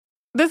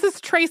This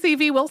is Tracy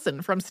V.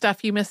 Wilson from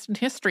Stuff You Missed in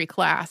History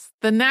class.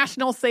 The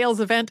national sales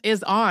event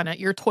is on at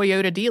your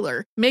Toyota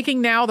dealer, making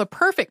now the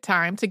perfect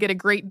time to get a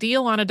great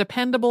deal on a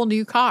dependable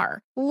new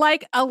car.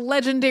 Like a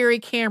legendary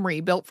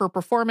Camry built for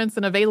performance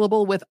and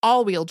available with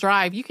all-wheel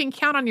drive, you can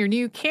count on your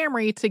new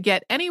Camry to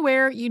get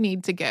anywhere you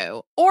need to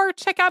go. Or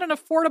check out an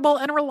affordable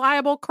and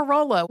reliable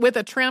Corolla with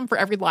a trim for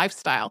every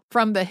lifestyle.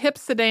 From the hip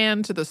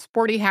sedan to the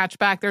sporty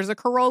hatchback, there's a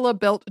Corolla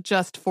built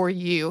just for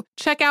you.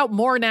 Check out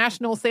more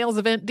national sales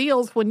event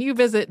deals when you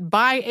visit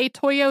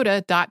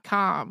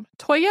buyatoyota.com.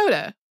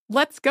 Toyota,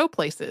 let's go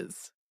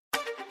places.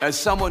 As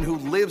someone who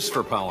lives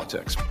for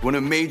politics, when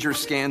a major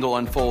scandal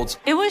unfolds,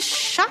 it was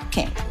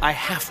shocking. I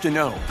have to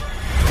know,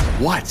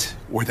 what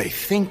were they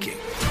thinking?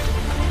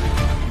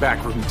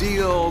 Backroom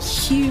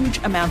deals, huge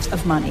amounts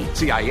of money,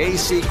 CIA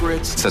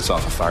secrets, sets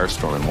off a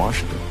firestorm in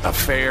Washington,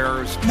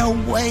 affairs. No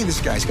way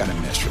this guy's got a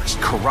mistress.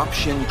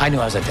 Corruption. I knew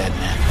I was a dead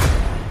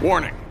man.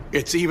 Warning,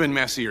 it's even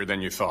messier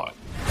than you thought.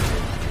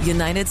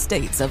 United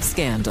States of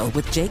Scandal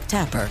with Jake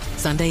Tapper,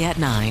 Sunday at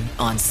 9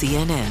 on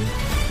CNN.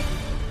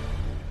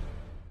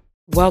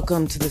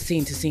 Welcome to the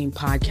Scene to Scene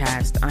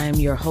podcast. I am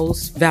your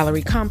host,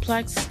 Valerie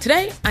Complex.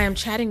 Today, I am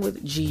chatting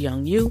with Ji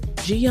Young Yu.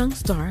 Ji Young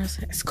stars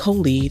as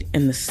co-lead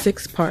in the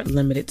 6-part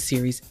limited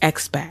series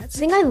Expats. I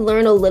think I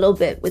learn a little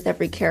bit with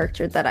every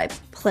character that I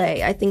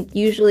play. I think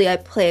usually I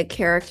play a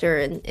character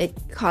and it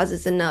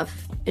causes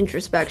enough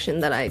introspection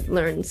that I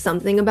learn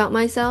something about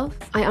myself.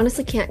 I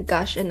honestly can't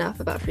gush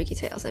enough about Freaky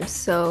Tales. I'm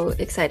so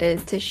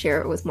excited to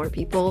share it with more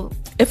people.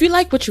 If you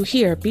like what you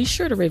hear, be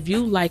sure to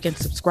review, like, and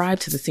subscribe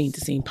to the Scene to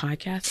Scene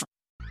podcast.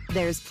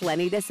 There's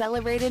plenty to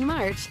celebrate in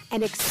March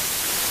and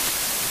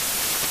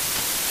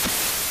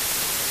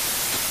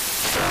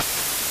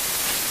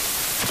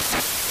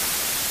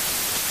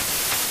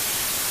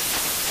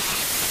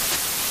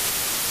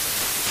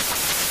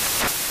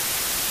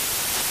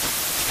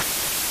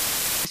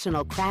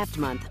National Craft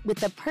Month with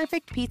the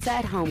perfect pizza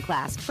at home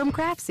class from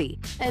Craftsy.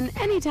 And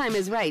anytime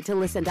is right to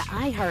listen to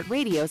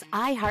iHeartRadio's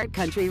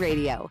iHeartCountry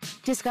Radio.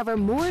 Discover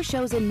more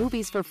shows and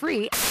movies for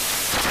free.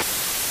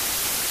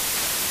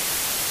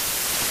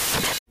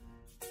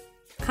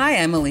 Hi,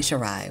 I'm Alicia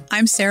Rye.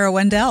 I'm Sarah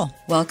Wendell.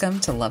 Welcome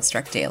to Love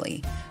Struck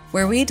Daily,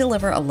 where we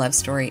deliver a love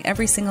story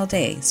every single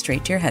day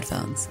straight to your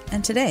headphones.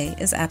 And today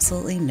is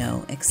absolutely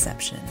no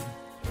exception.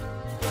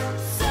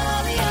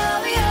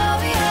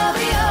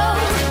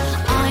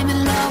 I'm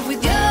in love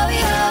with you.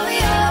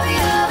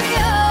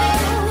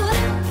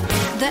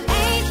 There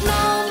ain't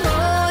no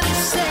more to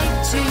say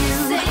to you,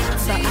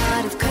 but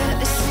out of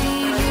courtesy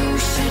you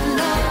should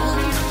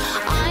know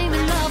I'm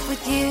in love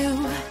with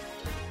you.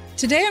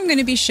 Today I'm going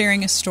to be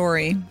sharing a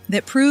story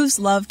that proves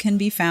love can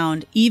be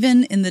found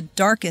even in the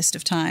darkest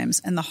of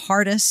times and the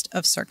hardest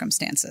of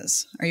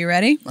circumstances. Are you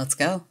ready? Let's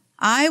go.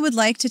 I would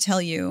like to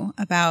tell you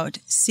about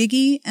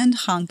Sigi and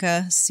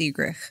Hanka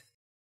Siegrich.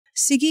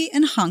 Sigi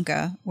and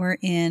Hanka were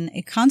in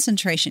a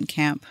concentration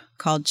camp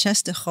called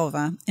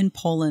Częstochowa in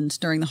Poland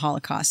during the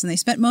Holocaust, and they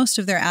spent most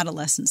of their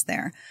adolescence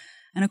there.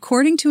 And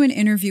according to an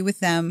interview with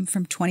them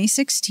from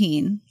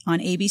 2016 on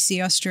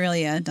ABC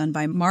Australia done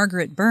by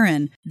Margaret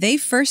Burren, they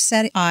first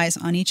set eyes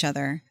on each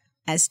other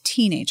as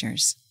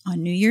teenagers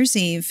on New Year's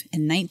Eve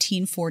in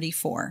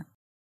 1944.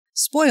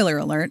 Spoiler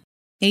alert,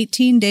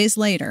 18 days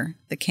later,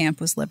 the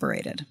camp was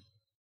liberated.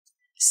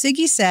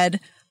 Sigi said,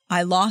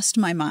 "I lost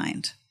my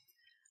mind."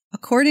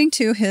 According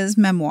to his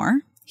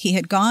memoir, he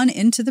had gone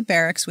into the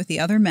barracks with the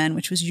other men,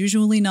 which was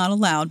usually not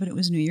allowed, but it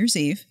was New Year's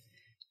Eve.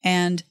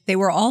 And they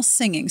were all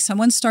singing.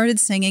 Someone started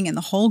singing and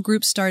the whole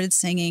group started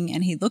singing.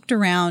 And he looked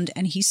around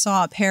and he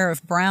saw a pair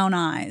of brown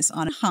eyes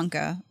on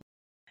Hanka.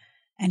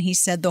 And he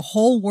said, "The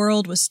whole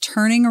world was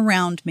turning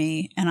around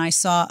me and I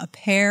saw a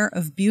pair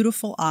of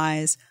beautiful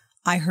eyes.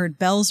 I heard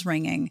bells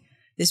ringing.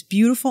 These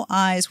beautiful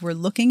eyes were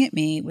looking at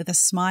me with a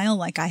smile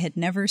like I had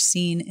never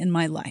seen in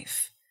my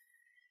life."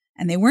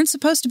 And they weren't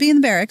supposed to be in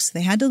the barracks.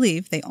 They had to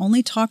leave. They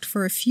only talked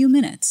for a few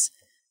minutes.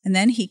 And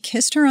then he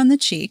kissed her on the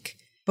cheek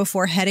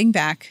before heading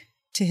back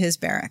to his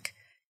barrack.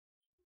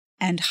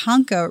 And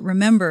Hanka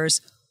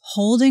remembers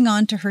holding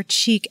on to her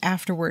cheek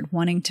afterward,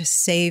 wanting to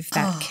save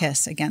that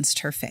kiss against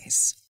her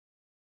face.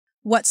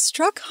 What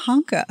struck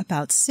Hanka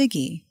about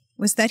Sigi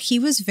was that he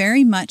was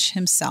very much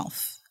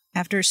himself.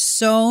 After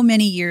so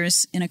many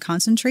years in a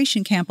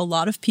concentration camp, a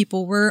lot of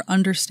people were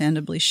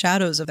understandably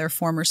shadows of their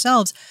former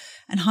selves,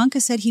 and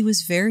Hanka said he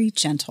was very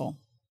gentle.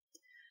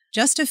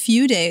 Just a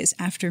few days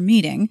after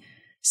meeting,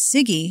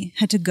 Sigi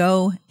had to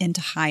go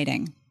into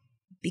hiding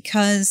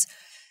because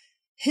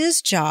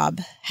his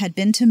job had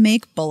been to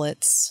make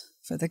bullets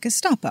for the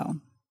Gestapo,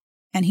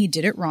 and he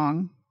did it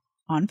wrong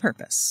on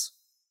purpose.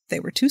 They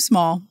were too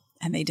small,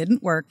 and they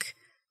didn't work,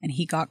 and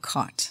he got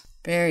caught.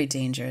 Very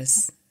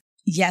dangerous.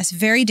 Yes,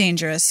 very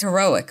dangerous.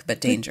 Heroic,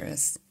 but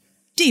dangerous.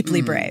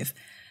 Deeply brave.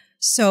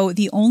 So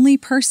the only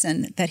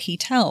person that he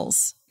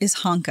tells is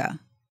Hanka,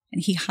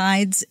 and he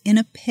hides in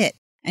a pit,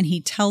 and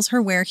he tells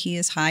her where he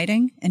is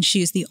hiding, and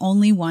she is the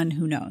only one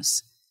who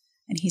knows.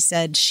 And he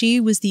said she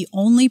was the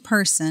only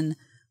person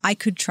I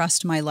could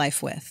trust my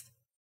life with.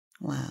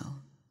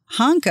 Wow.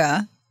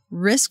 Hanka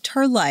risked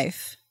her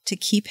life to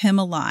keep him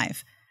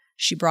alive.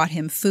 She brought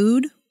him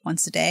food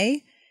once a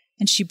day,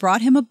 and she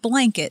brought him a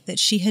blanket that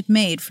she had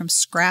made from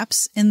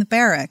scraps in the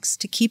barracks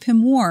to keep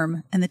him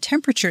warm, and the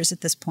temperatures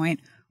at this point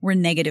were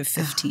negative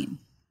 15.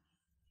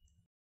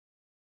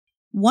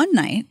 One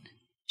night,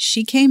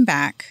 she came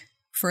back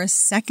for a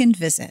second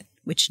visit,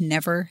 which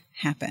never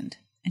happened,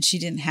 and she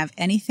didn't have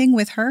anything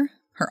with her.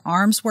 Her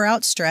arms were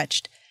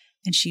outstretched,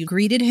 and she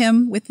greeted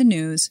him with the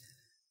news,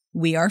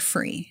 "We are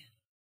free.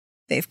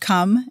 They've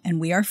come, and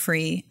we are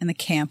free," and the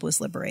camp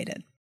was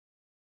liberated.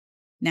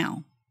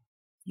 Now,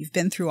 you've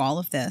been through all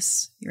of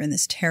this. You're in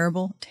this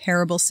terrible,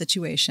 terrible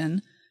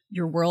situation.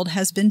 Your world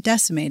has been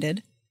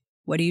decimated.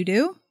 What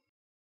do?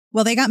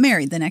 Well, they got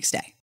married the next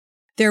day.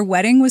 Their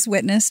wedding was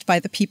witnessed by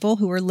the people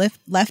who were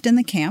left in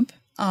the camp.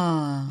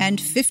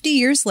 And 50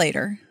 years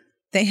later,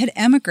 they had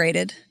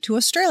emigrated to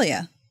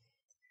Australia.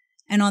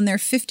 And on their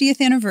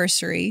 50th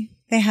anniversary,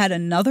 they had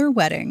another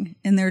wedding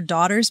in their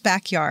daughter's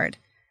backyard.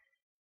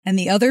 And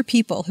the other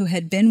people who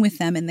had been with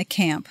them in the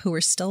camp, who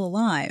were still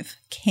alive,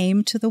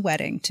 came to the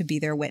wedding to be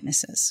their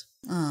witnesses.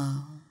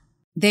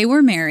 They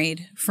were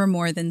married for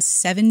more than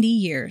 70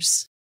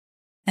 years.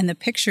 And the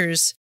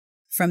pictures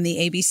from the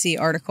ABC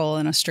article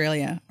in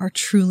Australia are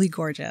truly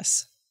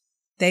gorgeous.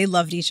 They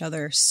loved each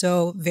other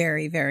so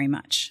very, very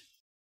much.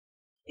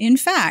 In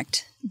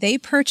fact, they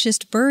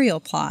purchased burial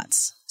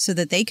plots so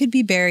that they could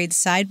be buried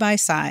side by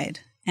side,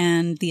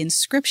 and the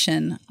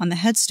inscription on the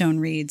headstone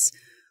reads,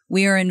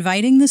 "We are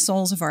inviting the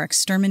souls of our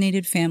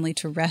exterminated family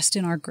to rest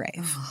in our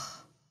grave."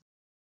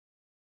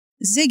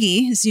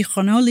 Sigi,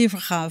 Zichrono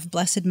Livracha of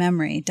blessed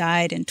memory,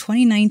 died in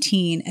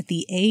 2019 at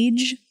the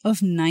age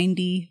of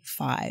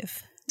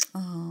 95.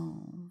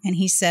 And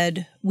he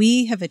said,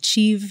 "We have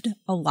achieved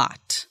a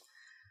lot.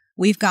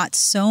 We've got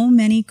so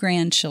many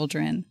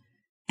grandchildren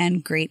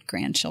and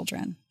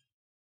great-grandchildren."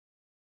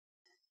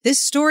 This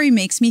story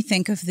makes me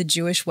think of the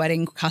Jewish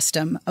wedding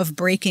custom of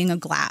breaking a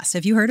glass.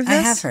 Have you heard of this?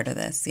 I have heard of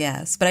this,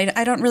 yes. But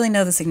I don't really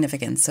know the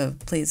significance, so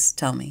please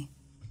tell me.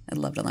 I'd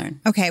love to learn.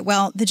 Okay,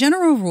 well, the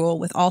general rule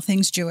with all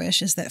things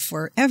Jewish is that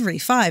for every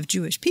 5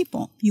 Jewish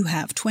people, you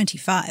have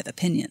 25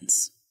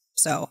 opinions.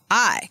 So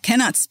I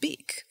cannot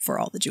speak for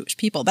all the Jewish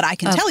people, but I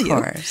can tell you.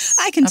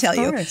 I can tell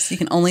you. Of course. You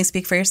can only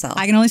speak for yourself.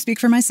 I can only speak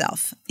for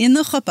myself. In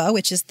the chuppah,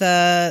 which is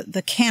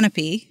the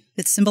canopy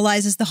that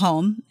symbolizes the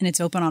home, and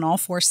it's open on all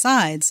 4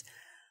 sides,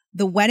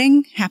 the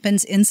wedding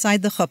happens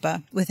inside the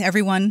chuppah with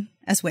everyone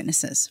as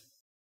witnesses.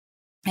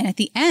 And at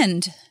the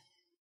end,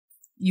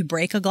 you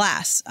break a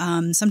glass.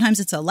 Sometimes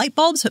it's a light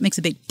bulb, so it makes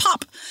a big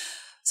pop.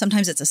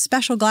 Sometimes it's a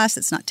special glass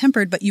that's not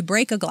tempered, but you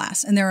break a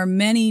glass. And there are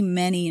many,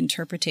 many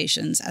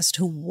interpretations as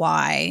to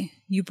why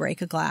you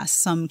break a glass.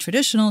 Some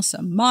traditional,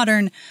 some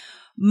modern.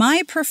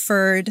 My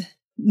preferred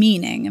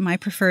meaning and my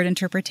preferred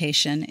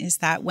interpretation is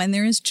that when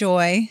there is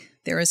joy,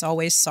 there is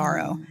always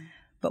sorrow.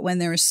 But when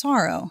there is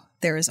sorrow,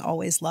 there is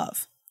always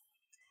love.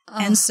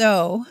 And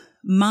so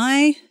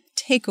my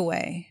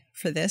takeaway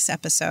for this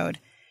episode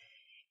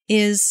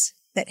is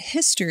that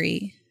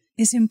history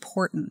is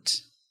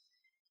important.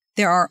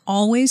 There are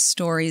always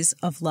stories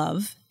of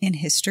love in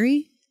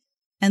history,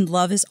 and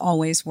love is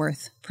always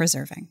worth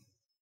preserving.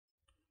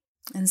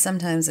 And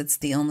sometimes it's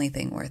the only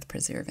thing worth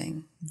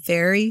preserving.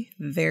 Very,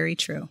 very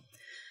true.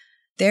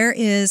 There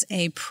is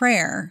a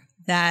prayer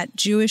that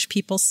Jewish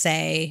people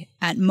say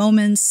at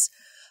moments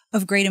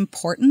of great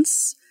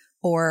importance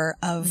or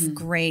of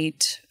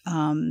great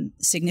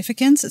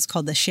significance. It's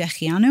called the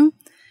Shechianu,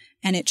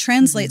 and it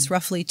translates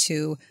roughly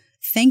to,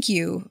 "Thank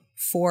you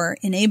for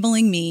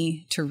enabling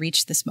me to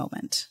reach this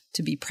moment,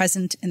 to be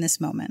present in this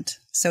moment."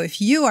 So if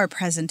you are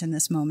present in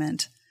this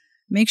moment,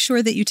 make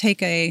sure that you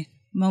take a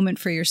moment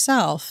for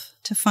yourself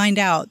to find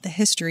out the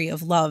history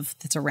of love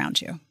that's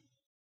around you.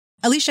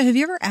 Alicia, have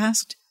you ever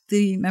asked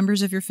the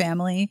members of your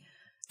family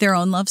their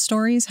own love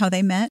stories, how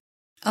they met?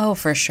 Oh,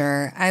 for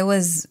sure. I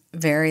was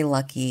very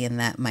lucky in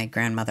that my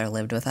grandmother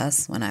lived with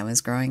us when I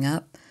was growing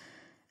up.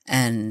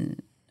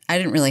 And I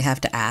didn't really have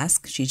to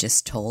ask. She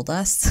just told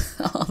us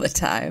all the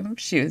time.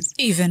 She was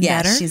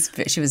better.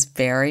 She was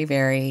very,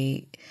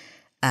 very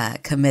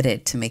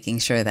committed to making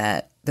sure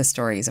that the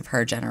stories of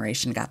her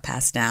generation got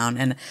passed down.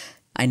 And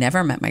I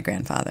never met my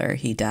grandfather.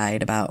 He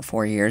died about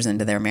 4 years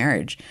into their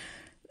marriage.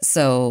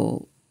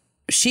 So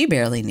she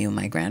barely knew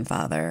my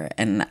grandfather.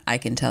 And I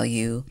can tell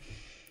you,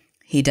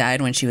 he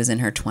died when she was in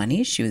her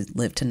 20s. She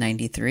lived to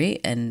 93,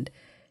 and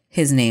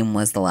his name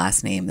was the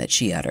last name that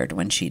she uttered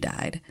when she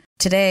died.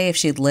 Today, if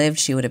she'd lived,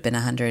 she would have been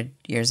 100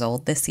 years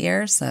old this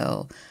year.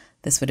 So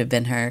this would have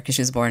been her, because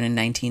she was born in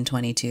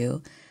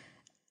 1922.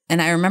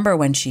 And I remember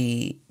when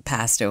she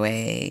passed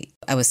away,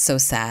 I was so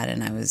sad,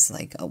 and I was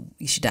like, oh,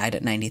 she died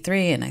at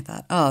 93. And I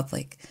thought, oh,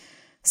 like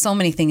so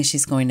many things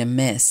she's going to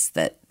miss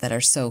that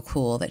are so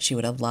cool that she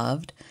would have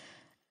loved.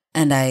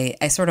 And I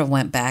sort of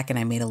went back and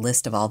I made a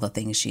list of all the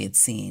things she had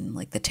seen,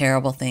 like the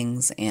terrible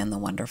things and the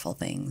wonderful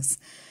things.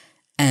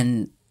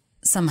 And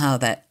somehow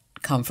that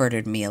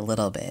comforted me a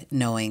little bit,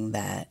 knowing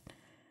that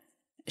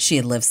she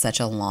had lived such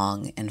a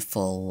long and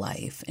full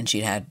life, and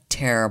she'd had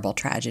terrible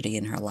tragedy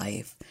in her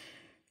life.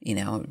 You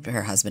know,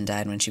 her husband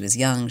died when she was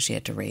young. She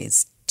had to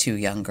raise 2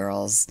 young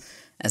girls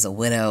as a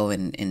widow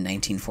in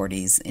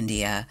 1940s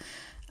India.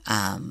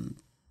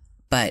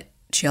 But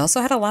she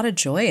also had a lot of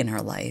joy in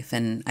her life.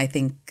 And I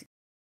think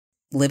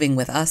living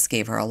with us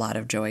gave her a lot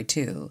of joy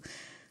too.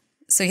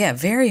 So yeah,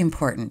 very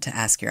important to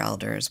ask your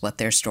elders what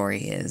their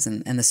story is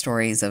and the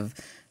stories of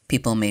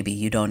people maybe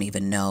you don't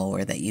even know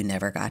or that you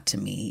never got to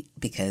meet,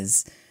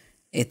 because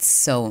it's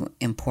so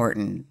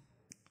important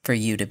for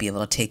you to be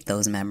able to take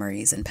those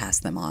memories and pass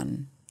them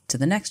on to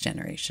the next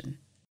generation.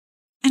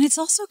 And it's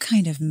also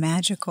kind of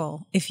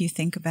magical, if you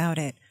think about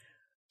it,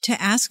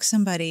 to ask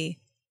somebody,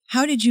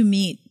 how did you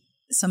meet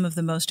some of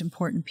the most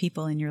important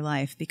people in your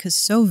life? Because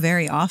so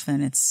very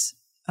often it's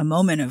a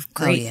moment of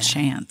great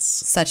chance.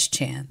 Such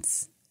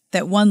chance.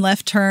 That one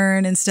left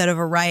turn instead of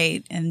a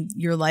right, and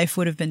your life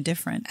would have been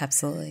different.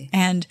 Absolutely.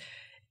 And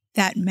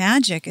that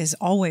magic is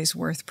always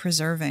worth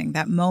preserving.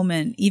 That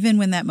moment, even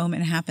when that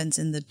moment happens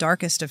in the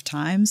darkest of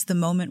times, the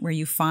moment where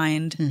you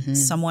find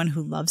someone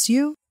who loves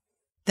you,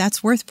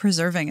 that's worth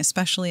preserving,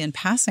 especially in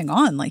passing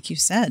on, like you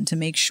said, to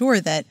make sure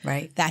that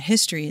that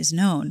history is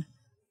known.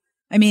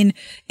 I mean,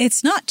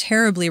 it's not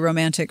terribly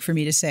romantic for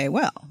me to say,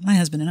 well, my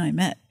husband and I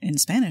met in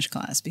Spanish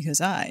class because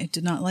I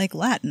did not like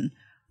Latin.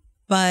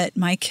 But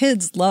my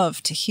kids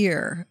love to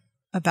hear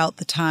about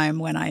the time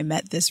when I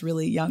met this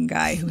really young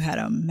guy who had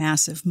a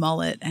massive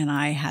mullet, and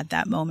I had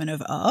that moment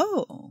of,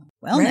 oh,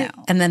 well, now.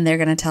 And then they're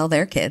going to tell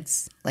their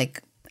kids, and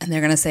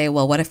they're going to say,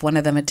 well, what if one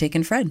of them had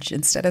taken French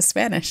instead of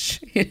Spanish?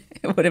 It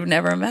would have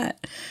never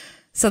met.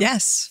 So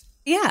yes.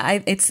 Yeah,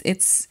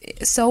 it's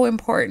so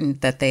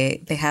important that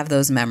they have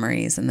those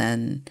memories. And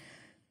then,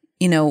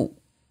 you know,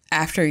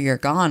 after you're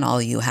gone,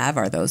 all you have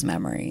are those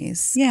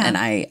memories. Yeah. And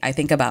I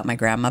think about my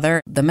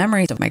grandmother. The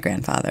memories of my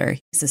grandfather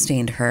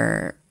sustained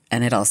her,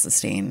 and it all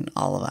sustained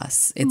all of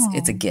us.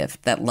 It's a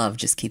gift. That love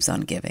just keeps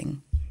on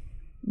giving.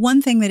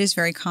 One thing that is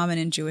very common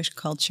in Jewish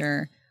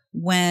culture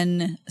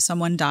when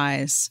someone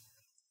dies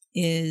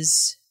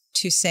is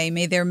to say,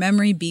 may their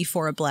memory be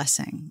for a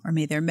blessing, or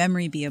may their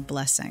memory be a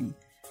blessing.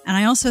 And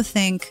I also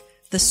think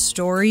the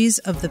stories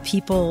of the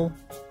people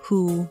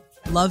who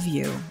love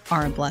you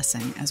are a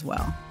blessing as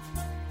well.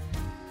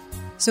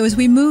 So as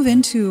we move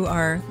into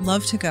our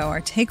Love to Go,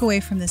 our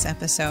takeaway from this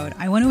episode,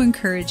 I want to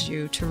encourage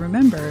you to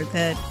remember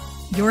that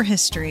your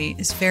history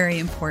is very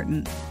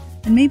important,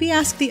 and maybe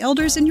ask the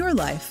elders in your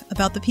life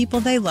about the people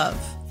they love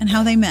and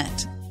how they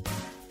met.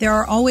 There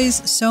are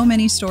always so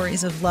many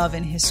stories of love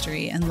in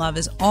history, and love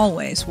is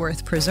always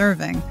worth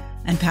preserving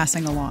and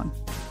passing along.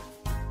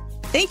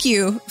 Thank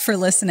you for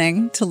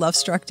listening to Love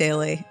Struck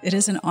Daily. It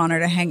is an honor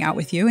to hang out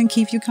with you and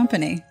keep you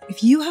company.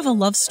 If you have a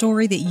love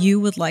story that you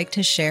would like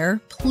to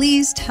share,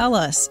 please tell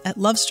us at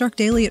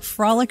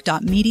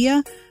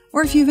lovestruckdaily@frolic.media,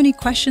 or if you have any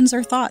questions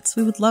or thoughts,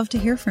 we would love to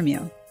hear from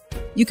you.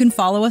 You can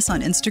follow us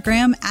on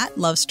Instagram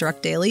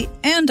 @lovestruckdaily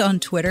and on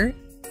Twitter.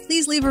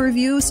 Please leave a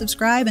review,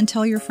 subscribe, and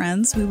tell your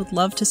friends. We would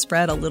love to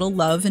spread a little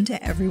love into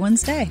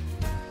everyone's day.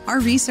 Our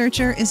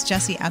researcher is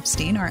Jesse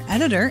Epstein. Our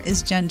editor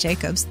is Jen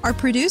Jacobs. Our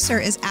producer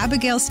is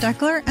Abigail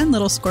Steckler and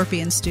Little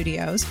Scorpion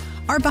Studios.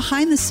 Our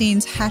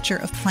behind-the-scenes hatcher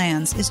of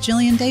plans is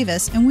Jillian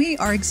Davis, and we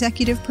are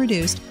executive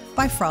produced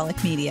by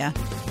Frolic Media.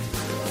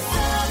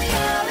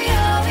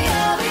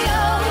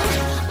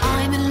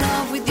 I'm in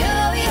love with you.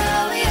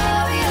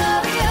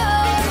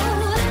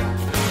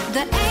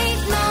 There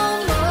ain't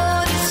no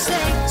more to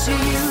say to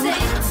you,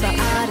 but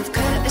out of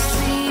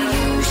courtesy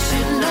you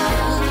should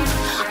know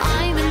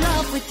I'm in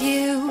love with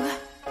you.